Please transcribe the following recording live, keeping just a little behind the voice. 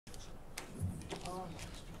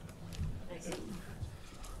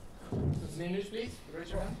in English, please. Raise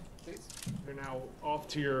your hand, please. You're now off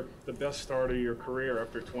to the best start of your career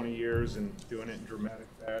after 20 years and doing it in dramatic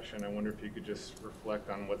fashion. I wonder if you could just reflect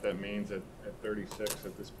on what that means at 36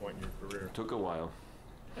 at this point in your career. Took a while.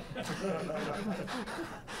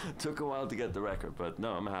 Took a while to get the record, but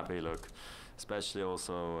no, I'm happy. Look, especially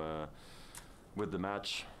also with the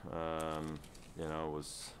match, you know, it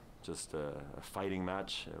was just a fighting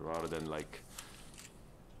match rather than like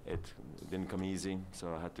it didn't come easy,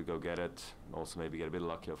 so I had to go get it. Also maybe get a bit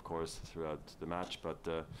lucky, of course, throughout the match, but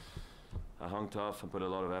I hung tough and put a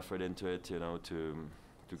lot of effort into it, you know, to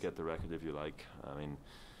get the record, if you like. I mean,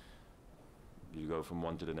 you go from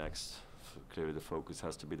one to the next. Clearly the focus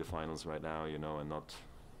has to be the finals right now, you know, and not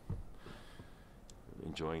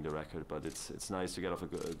enjoying the record, but it's nice to get off a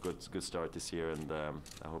good start this year, and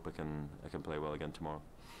I hope I can play well again tomorrow.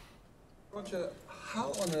 Roger,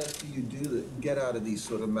 how on earth do you get out of these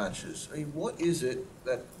sort of matches? I mean, what is it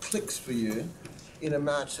that clicks for you in a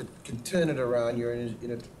match that can turn it around? You're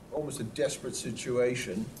in almost a desperate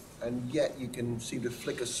situation, and yet you can seem to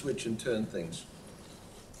flick a switch and turn things.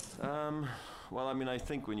 Well, I mean, I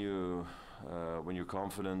think when you're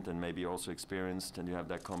confident and maybe also experienced, and you have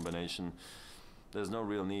that combination, there's no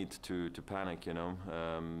real need to panic, you know,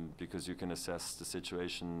 because you can assess the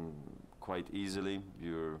situation quite easily.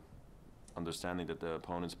 You're understanding that the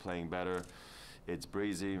opponent's playing better. It's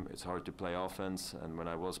breezy, it's hard to play offense, and when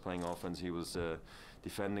I was playing offense, he was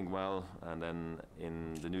defending well, and then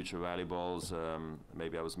in the neutral rally balls,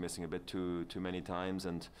 maybe I was missing a bit too many times,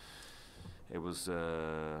 and it was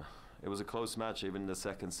a close match, even in the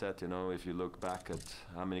second set, you know. If you look back at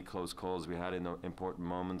how many close calls we had in important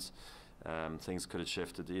moments, things could have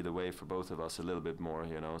shifted either way for both of us a little bit more,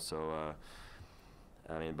 you know. So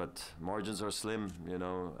I mean, but margins are slim, you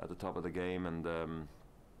know, at the top of the game, and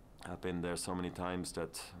I've been there so many times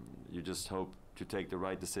that you just hope to take the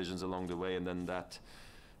right decisions along the way, and then that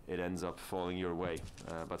it ends up falling your way.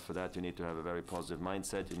 But for that, you need to have a very positive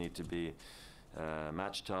mindset. You need to be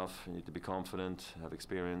match tough. You need to be confident, have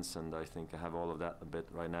experience, and I think I have all of that a bit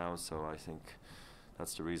right now. So I think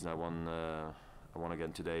that's the reason I won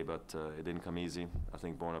again today. But it didn't come easy. I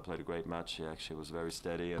think Borna played a great match. He actually was very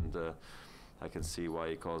steady, and I can see why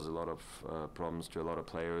he caused a lot of problems to a lot of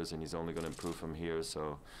players, and he's only going to improve from here.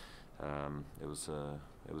 So it was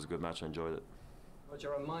a good match. I enjoyed it.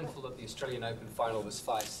 Roger, I'm mindful that the Australian Open final was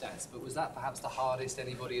 5 sets, but was that perhaps the hardest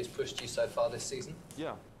anybody has pushed you so far this season?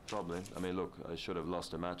 Yeah, probably. I mean, look, I should have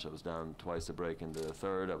lost a match. I was down twice a break in the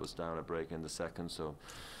third. I was down a break in the second. So,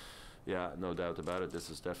 yeah, no doubt about it. This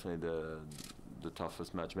is definitely the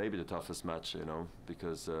toughest match, maybe the toughest match, you know,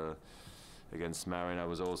 because against Marin I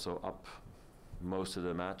was also up most of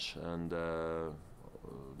the match, and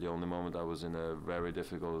the only moment I was in a very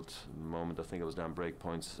difficult moment, I think I was down break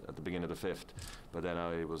points at the beginning of the fifth, but then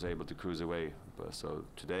I was able to cruise away. So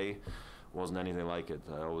today wasn't anything like it.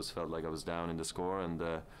 I always felt like I was down in the score, and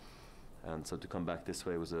so to come back this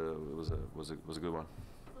way was a good one.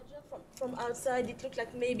 From outside, it looked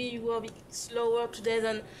like maybe you were a bit slower today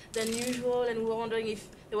than usual, and we were wondering if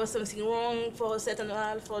there was something wrong for a set and a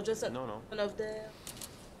half, or just no. one of there.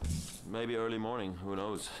 Maybe early morning, who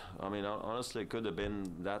knows? I mean, honestly, it could have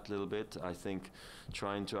been that little bit. I think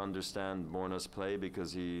trying to understand Borna's play,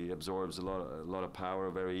 because he absorbs a lot of power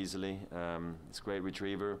very easily. He's a great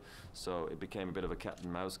retriever, so it became a bit of a cat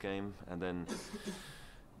and mouse game. And then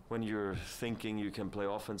when you're thinking you can play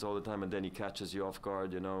offense all the time, and then he catches you off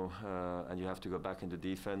guard, you know, and you have to go back into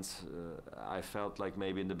defense. I felt like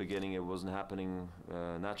maybe in the beginning it wasn't happening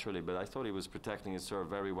naturally, but I thought he was protecting his serve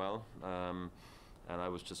very well. And I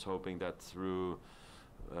was just hoping that through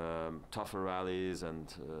tougher rallies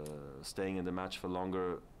and staying in the match for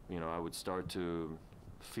longer, you know, I would start to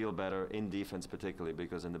feel better in defense, particularly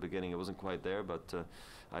because in the beginning it wasn't quite there. But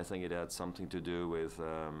I think it had something to do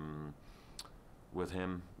with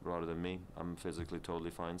him rather than me. I'm physically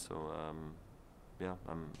totally fine, so yeah,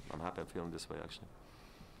 I'm happy. I'm feeling this way actually.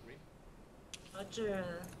 Roger,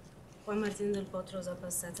 Juan Martín del Potro's up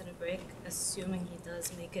a set and a break, assuming he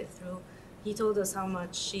does make it through. He told us how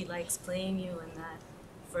much he likes playing you, and that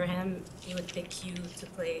for him, he would pick you to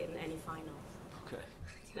play in any final. Okay.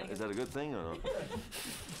 Is that a good thing or no?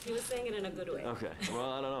 He was saying it in a good way. Okay. Well,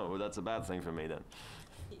 I don't know. Well, that's a bad thing for me then.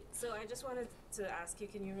 So I just wanted to ask you,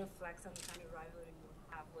 can you reflect on the kind of rivalry you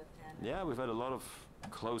have with him? Yeah, we've had a lot of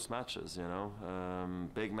close matches, you know.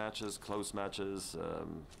 Big matches, close matches.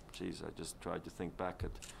 Geez, I just tried to think back at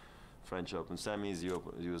French Open semis,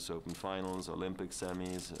 US Open finals, Olympic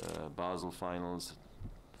semis, Basel finals,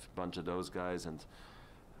 a bunch of those guys, and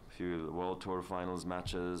a few World Tour finals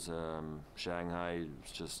matches. Shanghai,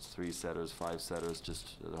 just 3-setters, 5-setters,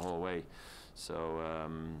 just the whole way. So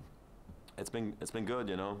It's been good,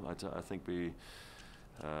 you know. I think we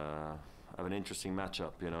have an interesting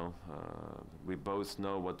matchup, you know. We both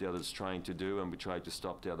know what the other's trying to do, and we try to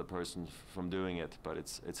stop the other person from doing it. But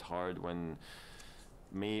it's hard when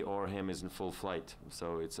me or him is in full flight.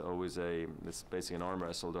 So it's always it's basically an arm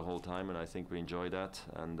wrestle the whole time, and I think we enjoy that,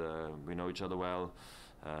 and we know each other well.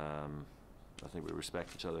 I think we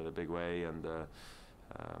respect each other in a big way, and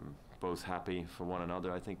both happy for one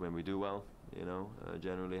another. I think when we do well, you know,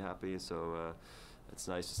 generally happy. So it's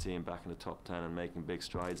nice to see him back in the top 10 and making big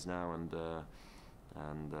strides now, and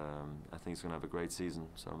I think he's going to have a great season.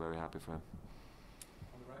 So I'm very happy for him.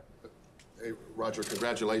 Hey, Roger,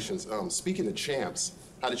 congratulations. Speaking of champs,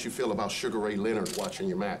 how did you feel about Sugar Ray Leonard watching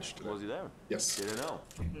your match today? Was he there? Yes. Didn't know.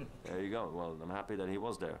 There you go. Well, I'm happy that he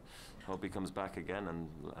was there. Hope he comes back again, and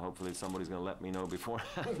hopefully somebody's going to let me know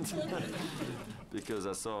beforehand. Because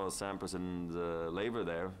I saw Sampras and Laver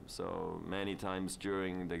there, so many times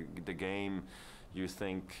during the game, you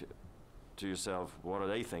think to yourself, what are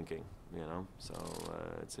they thinking? You know, so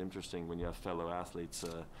it's interesting when you have fellow athletes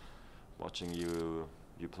watching you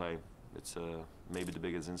play. It's maybe the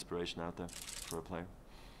biggest inspiration out there for a player.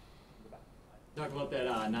 Talk about that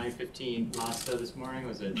 9:15 pasta this morning.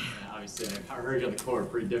 Was it obviously I heard you on the court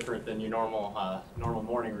pretty different than your normal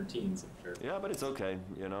morning routines? I'm sure. Yeah, but it's okay.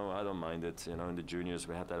 You know, I don't mind it. You know, in the juniors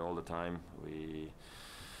we had that all the time. We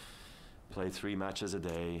played 3 matches a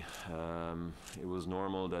day. It was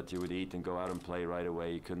normal that you would eat and go out and play right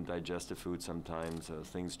away. You couldn't digest the food sometimes.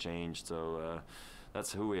 Things changed. So.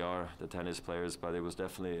 That's who we are, the tennis players, but it was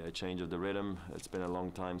definitely a change of the rhythm. It's been a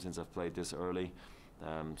long time since I've played this early,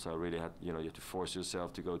 so I really had, you know, you have to force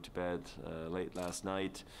yourself to go to bed late last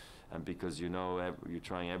night, and because you know you're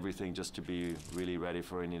trying everything just to be really ready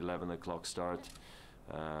for an 11 o'clock start.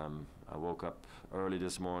 I woke up early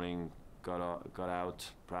this morning, got out,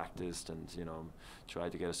 practiced, and you know,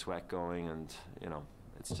 tried to get a sweat going, and you know,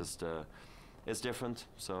 it's just it's different.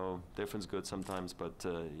 So different's good sometimes, but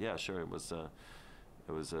yeah, sure, it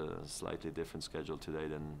was a slightly different schedule today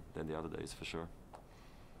than the other days, for sure.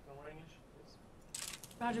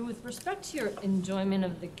 Roger, with respect to your enjoyment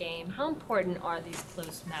of the game, how important are these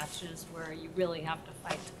close matches where you really have to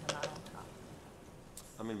fight to come out on top?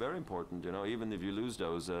 I mean, very important, you know, even if you lose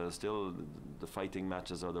those, still the fighting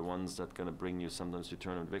matches are the ones that going to bring you sometimes to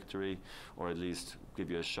tournament victory, or at least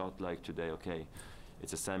give you a shot like today. Okay,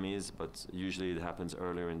 it's a semis, but usually it happens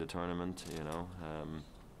earlier in the tournament, you know.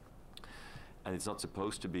 And it's not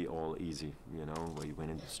supposed to be all easy, you know, where you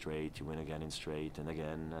win in straight, you win again in straight, and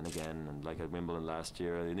again and again. And like at Wimbledon last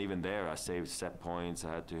year, and even there I saved set points.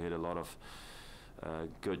 I had to hit a lot of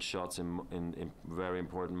good shots in very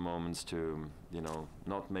important moments to, you know,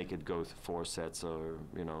 not make it go 4 sets, or,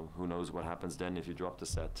 you know, who knows what happens then if you drop the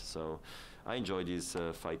set. So I enjoy these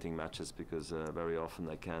fighting matches because very often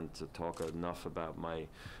I can't talk enough about my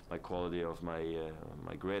quality of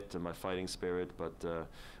my grit and my fighting spirit, but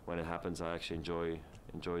when it happens I actually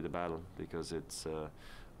enjoy the battle because it's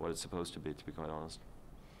what it's supposed to be quite honest.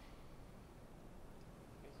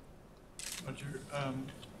 Roger,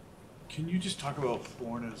 can you just talk about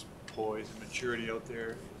Borna's poise and maturity out there?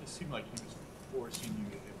 It just seemed like he was forcing you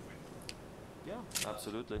to hit weight. Yeah,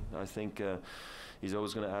 absolutely. I think he's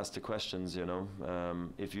always going to ask the questions, you know.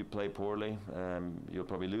 If you play poorly, you'll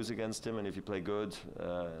probably lose against him, and if you play good,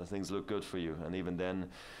 things look good for you. And even then,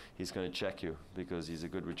 he's going to check you because he's a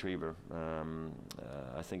good retriever.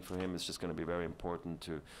 I think for him, it's just going to be very important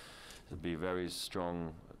to be very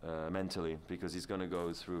strong mentally, because he's going to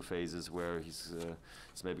go through phases where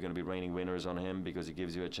it's maybe going to be raining winners on him because he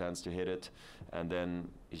gives you a chance to hit it, and then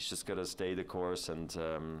he's just got to stay the course and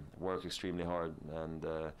work extremely hard. And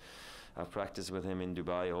I've practiced with him in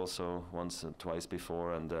Dubai also once or twice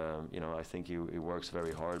before, and you know, I think he works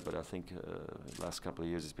very hard, but I think last couple of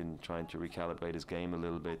years he's been trying to recalibrate his game a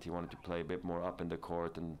little bit. He wanted to play a bit more up in the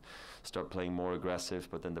court and start playing more aggressive,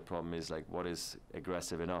 but then the problem is, like, what is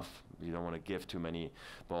aggressive enough? You don't want to give too many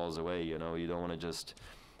balls away, you know. You don't want to just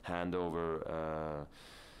hand over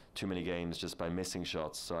too many games just by missing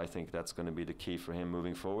shots. So I think that's going to be the key for him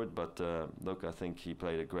moving forward. But look, I think he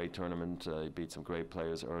played a great tournament. He beat some great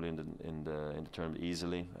players early in the tournament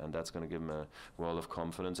easily, and that's going to give him a world of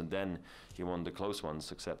confidence. And then he won the close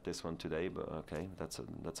ones, except this one today. But okay,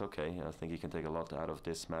 that's okay. I think he can take a lot out of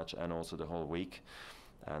this match and also the whole week,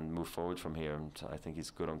 and move forward from here. And I think he's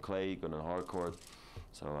good on clay, good on hard court.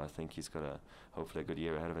 So I think he's got hopefully a good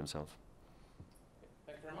year ahead of himself.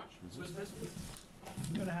 Thank you very much. Swiss Miss?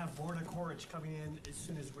 I'm going to have Borna Koric coming in as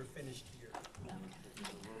soon as we're finished here.